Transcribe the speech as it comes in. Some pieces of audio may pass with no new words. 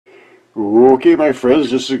Okay, my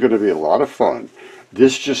friends, this is going to be a lot of fun.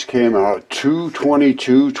 This just came out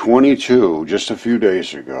 2/22/22, just a few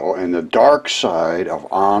days ago, and the dark side of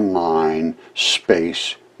online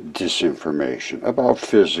space disinformation about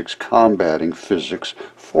physics, combating physics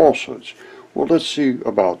falsehoods. Well, let's see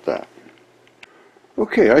about that.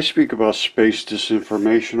 Okay, I speak about space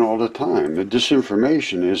disinformation all the time. The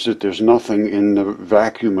disinformation is that there's nothing in the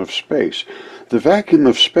vacuum of space. The vacuum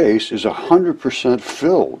of space is 100%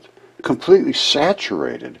 filled, completely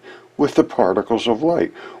saturated with the particles of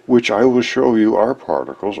light, which I will show you are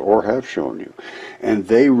particles, or have shown you. And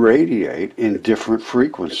they radiate in different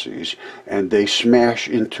frequencies, and they smash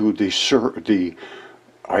into the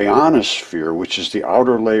ionosphere, which is the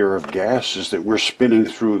outer layer of gases that we're spinning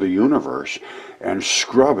through the universe and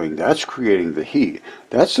scrubbing. That's creating the heat.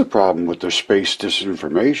 That's the problem with their space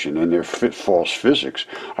disinformation and their false physics.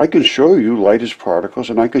 I can show you light is particles,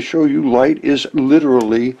 and I can show you light is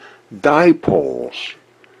literally dipoles.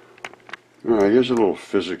 All right, here's a little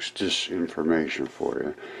physics disinformation for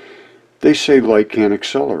you. They say light can't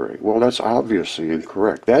accelerate. Well, that's obviously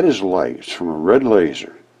incorrect. That is light. It's from a red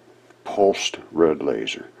laser. Pulsed red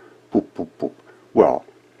laser. Boop, boop, boop. Well,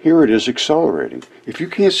 here it is accelerating. If you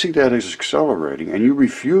can't see that as accelerating and you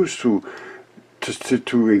refuse to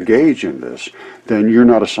engage in this, then you're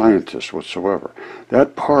not a scientist whatsoever.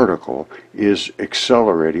 That particle is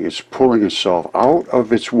accelerating. It's pulling itself out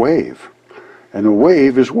of its wave. And the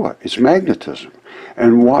wave is what? It's magnetism.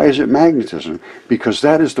 And why is it magnetism? Because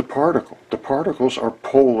that is the particle. The particles are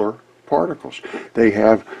polar particles. They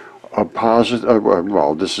have a positive,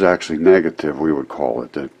 well, this is actually negative, we would call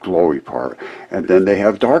it, the glowy part. And then they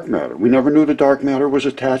have dark matter. We never knew the dark matter was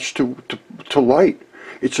attached to light.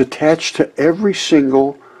 It's attached to every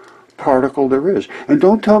single particle there is. And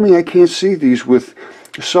don't tell me I can't see these with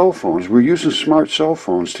cell phones. We're using smart cell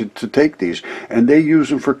phones to take these, and they use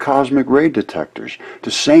them for cosmic ray detectors.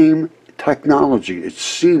 The same technology. It's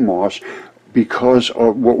CMOS, because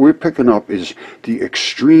of what we're picking up is the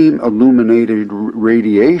extreme illuminated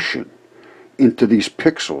radiation into these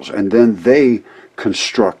pixels, and then they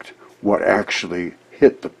construct what actually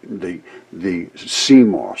hit the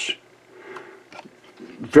CMOS.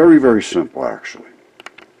 Very, very simple, actually.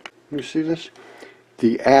 You see this?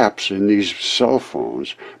 The apps in these cell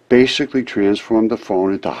phones basically transform the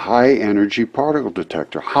phone into high energy particle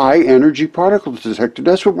detector. High energy particle detector,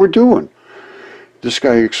 that's what we're doing. This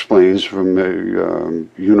guy explains from the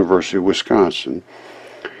University of Wisconsin.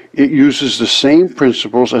 It uses the same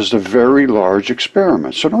principles as the very large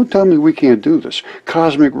experiments. So don't tell me we can't do this.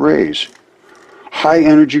 Cosmic rays, high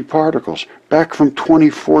energy particles. Back from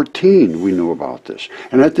 2014 we knew about this.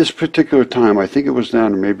 And at this particular time, I think it was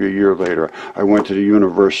then, maybe a year later, I went to the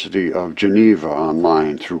University of Geneva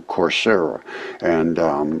online through Coursera and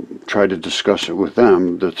tried to discuss it with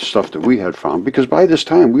them, the stuff that we had found, because by this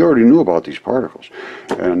time we already knew about these particles,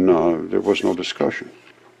 and there was no discussion.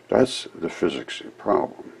 That's the physics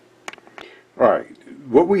problem. All right,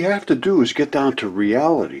 what we have to do is get down to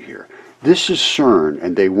reality here. This is CERN,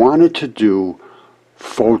 and they wanted to do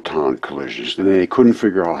photon collisions, and they couldn't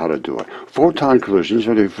figure out how to do it. Photon collisions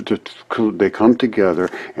are they come together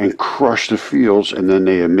and crush the fields, and then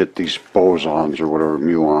they emit these bosons or whatever,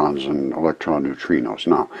 muons and electron neutrinos.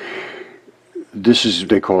 Now, this is,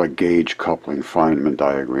 they call it gauge coupling, Feynman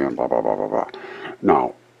diagram, blah, blah, blah, blah, blah.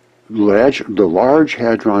 Now, the Large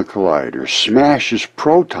Hadron Collider smashes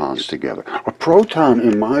protons together. A proton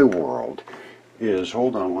in my world is,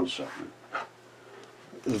 hold on one second,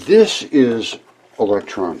 this is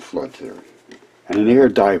electron flood theory, and they are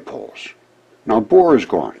dipoles. Now Bohr is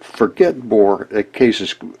gone. Forget Bohr. That case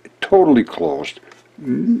is totally closed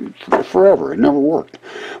forever. It never worked.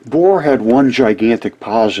 Bohr had one gigantic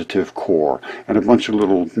positive core and a bunch of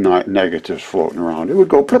little negatives floating around. It would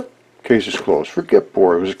go plip, case is closed. Forget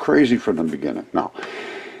Bohr. It was crazy from the beginning. Now,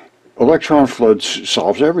 electron flood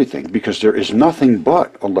solves everything, because there is nothing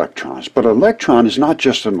but electrons. But an electron is not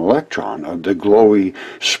just an electron, the glowy,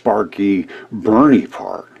 sparky, burny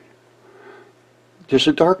part. There's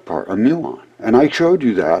a dark part, a muon. And I showed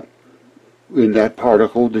you that in that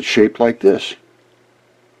particle that's shaped like this.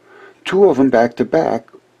 Two of them back to back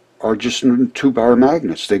are just two-bar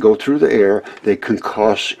magnets. They go through the air, they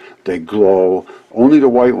concuss, they glow. Only the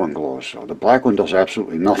white one glows, so the black one does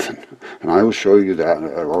absolutely nothing. And I will show you that,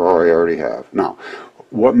 or I already have. Now,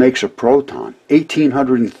 what makes a proton?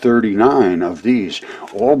 1,839 of these,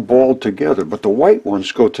 all balled together, but the white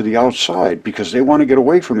ones go to the outside because they want to get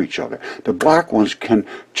away from each other. The black ones can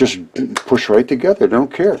just push right together, they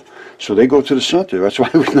don't care. So they go to the center. That's why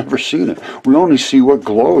we've never seen it. We only see what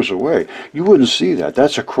glows away. You wouldn't see that.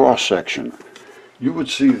 That's a cross section. You would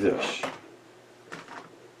see this.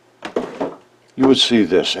 you would see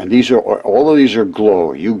this, and these are all of these are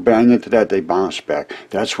glow. You bang into that, they bounce back.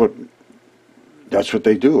 That's what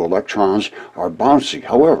they do. Electrons are bouncy.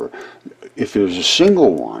 However, if there's a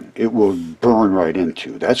single one, it will burn right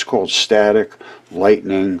into. That's called static,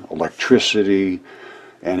 lightning, electricity,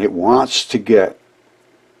 and it wants to get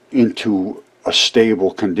into a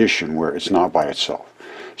stable condition where it's not by itself.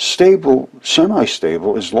 Stable,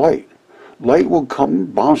 semi-stable is light. Light will come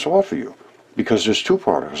bounce off of you because there's two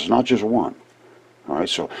particles, not just one. All right,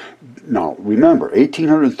 so now remember,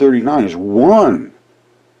 1839 is one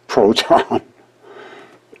proton.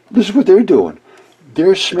 This is what they're doing.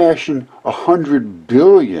 They're smashing 100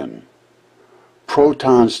 billion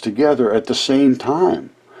protons together at the same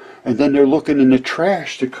time. And then they're looking in the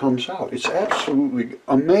trash that comes out. It's absolutely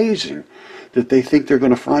amazing that they think they're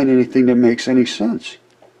going to find anything that makes any sense.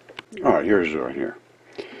 All right, here's right here.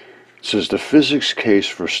 It says the physics case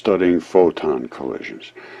for studying photon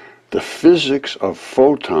collisions. The physics of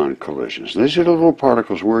photon collisions, these are the little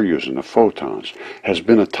particles we're using, the photons, has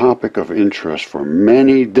been a topic of interest for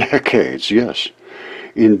many decades, yes.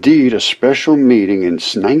 Indeed, a special meeting in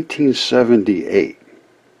 1978,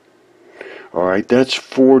 all right, that's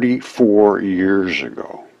 44 years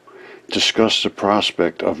ago, discussed the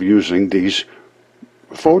prospect of using these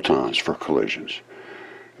photons for collisions.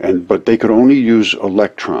 But they could only use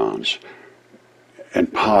electrons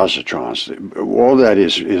and positrons. All that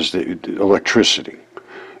is the electricity.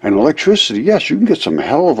 And electricity, yes, you can get some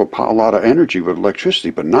hell of a lot of energy with electricity,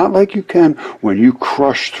 but not like you can when you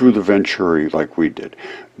crush through the Venturi like we did.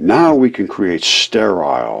 Now we can create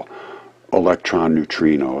sterile electron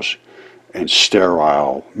neutrinos and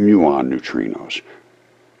sterile muon neutrinos,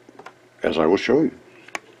 as I will show you.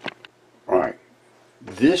 All right,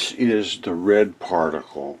 this is the red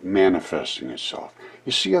particle manifesting itself.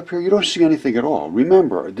 You see up here, you don't see anything at all.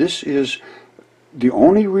 Remember, this is the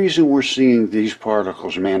only reason we're seeing these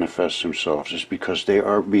particles manifest themselves is because they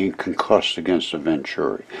are being concussed against the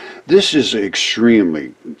Venturi. This is an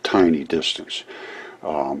extremely tiny distance.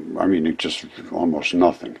 I mean, it's just almost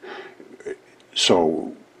nothing.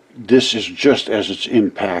 So this is just as it's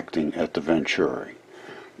impacting at the Venturi.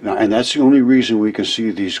 Now, and that's the only reason we can see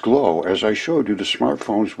these glow. As I showed you, the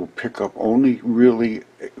smartphones will pick up only really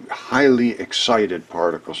highly excited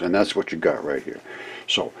particles, and that's what you got right here.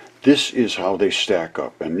 So this is how they stack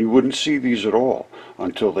up, and you wouldn't see these at all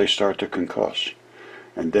until they start to concuss.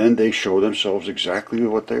 And then they show themselves exactly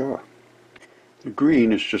what they are. The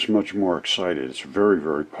green is just much more excited. It's very,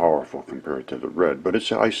 very powerful compared to the red, but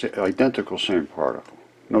it's identical, same particle.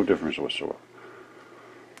 No difference whatsoever.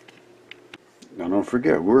 Now don't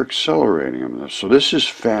forget, we're accelerating them. So this is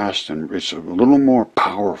fast and it's a little more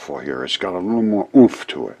powerful here. It's got a little more oomph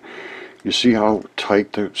to it. You see how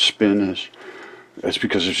tight the spin is? That's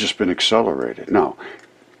because it's just been accelerated. Now,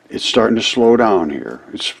 it's starting to slow down here.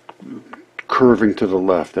 It's curving to the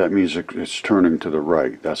left. That means it's turning to the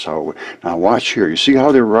right. That's how. Now watch here. You see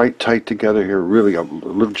how they're right tight together here? Really,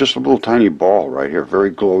 just a little tiny ball right here.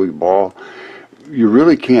 Very glowy ball. You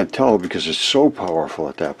really can't tell because it's so powerful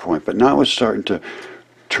at that point, but now it's starting to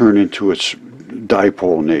turn into its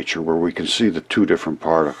dipole nature where we can see the two different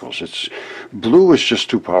particles. Blue is just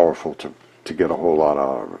too powerful to get a whole lot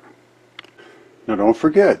out of it. Now don't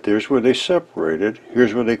forget, there's where they separated,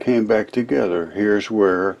 here's where they came back together, here's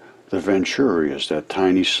where the Venturi is, that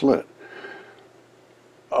tiny slit.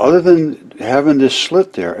 Other than having this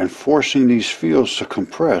slit there and forcing these fields to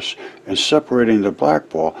compress and separating the black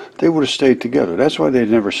ball, they would have stayed together. That's why they'd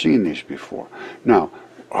never seen these before. Now,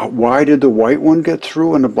 why did the white one get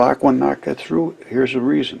through and the black one not get through? Here's the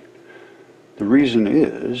reason. The reason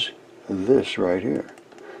is this right here.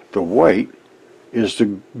 The white is the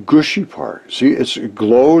gushy part. See, it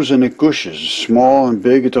glows and it gushes. It's small and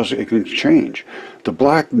big, it can change. The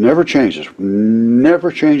black never changes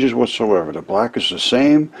whatsoever. The black is the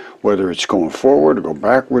same, whether it's going forward or go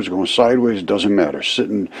backwards, going sideways, it doesn't matter.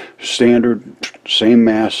 Sitting standard, same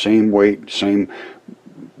mass, same weight, same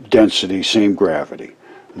density, same gravity.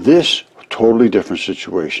 This, totally different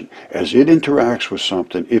situation. As it interacts with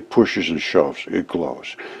something, it pushes and shoves, it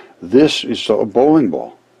glows. This is a bowling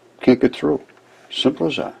ball. Can't get through. Simple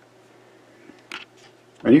as that.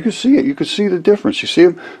 And you can see it. You can see the difference. You see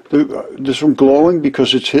this one glowing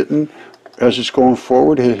because it's hitting, as it's going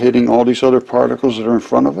forward, hitting all these other particles that are in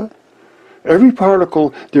front of it. Every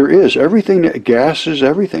particle there is, everything, gases,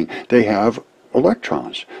 everything, they have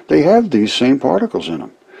electrons. They have these same particles in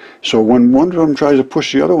them. So when one of them tries to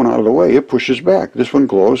push the other one out of the way, it pushes back. This one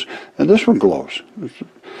glows, and this one glows.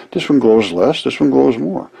 This one glows less, this one glows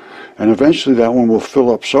more. And eventually that one will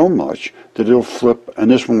fill up so much that it'll flip, and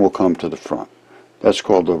this one will come to the front. That's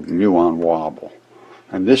called the muon wobble.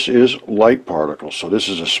 And this is light particles. So this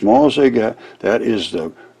is as small as they get. That is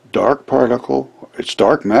the dark particle. It's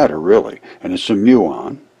dark matter, really, and it's a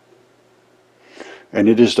muon. And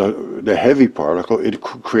it is the heavy particle. It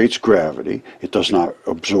creates gravity. It does not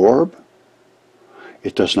absorb.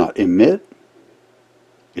 It does not emit.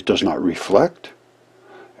 It does not reflect.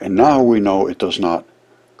 And now we know it does not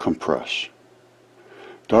compress.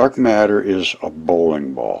 Dark matter is a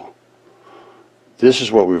bowling ball. This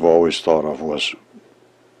is what we've always thought of was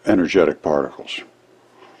energetic particles.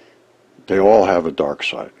 They all have a dark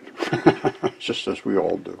side, just as we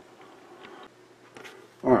all do.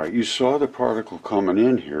 Alright, you saw the particle coming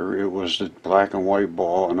in here. It was the black and white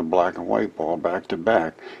ball and the black and white ball back to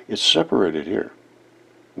back. It's separated here.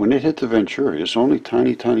 When it hit the Venturi, it's only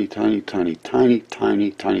tiny, tiny, tiny, tiny, tiny,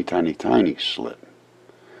 tiny, tiny, tiny, tiny slit.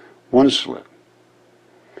 One slit.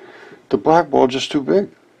 The black ball is just too big.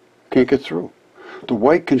 Can't get through. The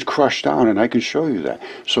white can crush down, and I can show you that.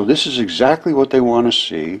 So this is exactly what they want to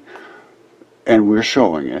see, and we're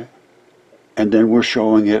showing it. And then we're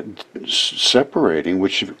showing it separating,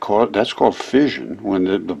 that's called fission. When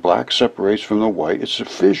the black separates from the white, it's a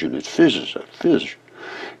fission. It fizzes, a fizz.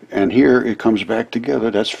 And here it comes back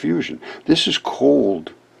together, that's fusion. This is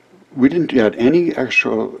cold. We didn't add any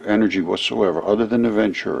extra energy whatsoever other than the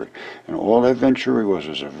Venturi. And all that Venturi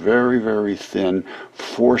was a very, very thin,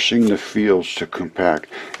 forcing the fields to compact.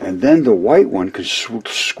 And then the white one can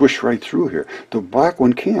squish right through here. The black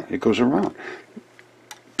one can't. It goes around.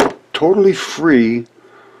 Totally free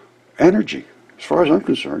energy, as far as I'm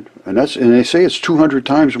concerned. And they say it's 200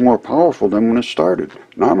 times more powerful than when it started.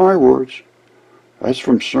 Not my words. That's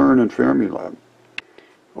from CERN and Fermilab.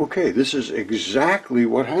 Okay, this is exactly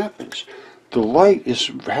what happens. The light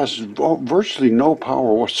has virtually no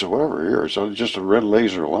power whatsoever here. It's just a red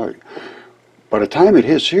laser light. By the time it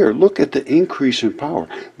hits here, look at the increase in power.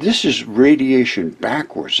 This is radiation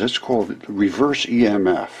backwards. That's called reverse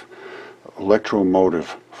EMF,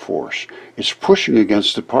 electromotive force. It's pushing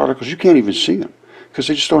against the particles. You can't even see them because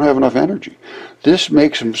they just don't have enough energy. This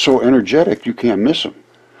makes them so energetic you can't miss them.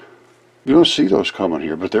 You don't see those coming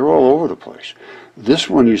here, but they're all over the place. This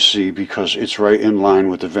one you see because it's right in line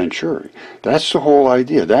with the Venturi. That's the whole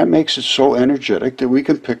idea. That makes it so energetic that we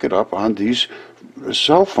can pick it up on these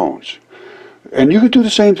cell phones. And you could do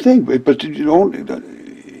the same thing, but you don't.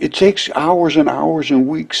 It takes hours and hours and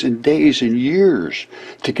weeks and days and years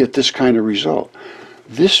to get this kind of result.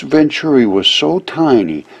 This Venturi was so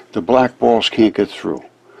tiny, the black balls can't get through.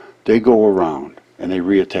 They go around and they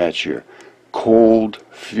reattach here. Cold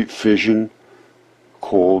fission,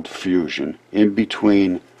 cold fusion, in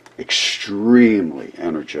between extremely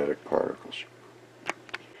energetic particles.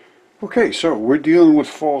 Okay, so we're dealing with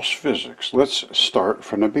false physics. Let's start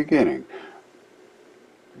from the beginning.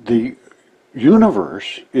 The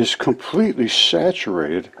universe is completely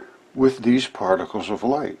saturated with these particles of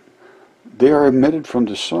light. They are emitted from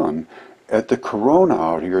the sun. At the corona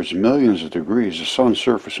out here, it's millions of degrees. The sun's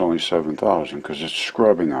surface only 7,000 because it's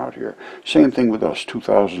scrubbing out here. Same thing with us,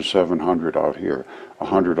 2,700 out here,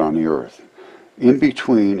 100 on the Earth. In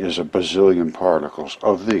between is a bazillion particles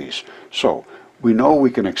of these. So we know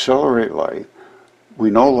we can accelerate light. We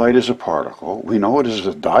know light is a particle. We know it is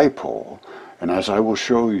a dipole. And as I will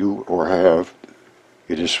show you, or have,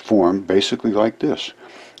 it is formed basically like this.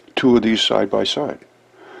 Two of these side by side.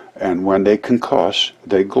 And when they concuss,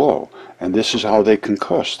 they glow. And this is how they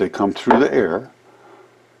concuss. They come through the air,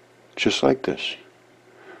 just like this.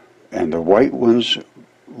 And the white ones,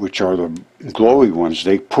 which are the glowy ones,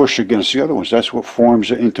 they push against the other ones. That's what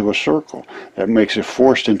forms it into a circle. That makes it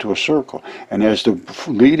forced into a circle. And as the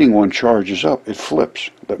leading one charges up, it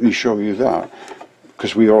flips. Let me show you that,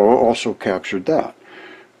 because we also captured that.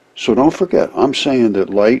 So don't forget, I'm saying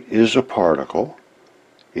that light is a particle.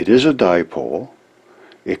 It is a dipole.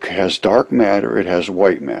 It has dark matter, it has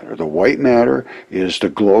white matter. The white matter is the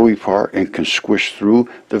glowy part and can squish through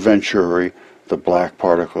the Venturi. The black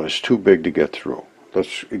particle is too big to get through.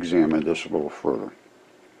 Let's examine this a little further.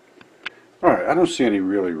 Alright, I don't see any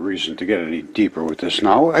really reason to get any deeper with this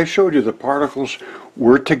now. I showed you the particles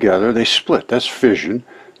were together, they split. That's fission.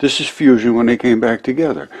 This is fusion when they came back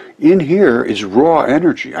together. In here is raw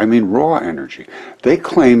energy. I mean raw energy. They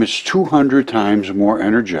claim it's 200 times more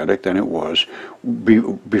energetic than it was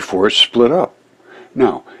before it split up.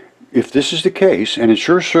 Now, if this is the case, and it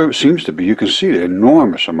sure seems to be, you can see the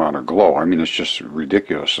enormous amount of glow. I mean, it's just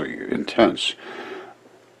ridiculously intense.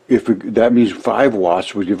 That means 5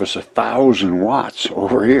 watts would give us 1,000 watts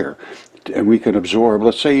over here. And we can absorb,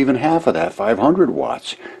 let's say, even half of that, 500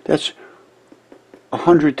 watts. That's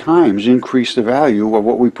 100 times increase the value of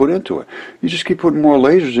what we put into it. You just keep putting more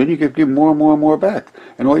lasers in, you can give more and more and more back.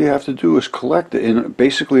 And all you have to do is collect it in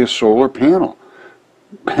basically a solar panel.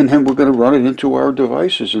 And then we're going to run it into our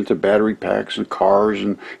devices, into battery packs and cars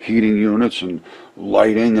and heating units and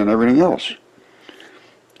lighting and everything else.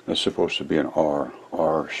 That's supposed to be an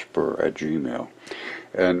rspur@gmail.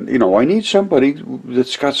 And, you know, I need somebody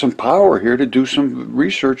that's got some power here to do some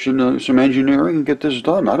research and some engineering and get this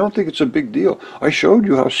done. I don't think it's a big deal. I showed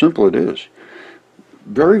you how simple it is.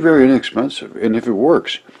 Very, very inexpensive. And if it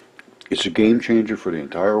works, it's a game changer for the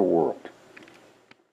entire world.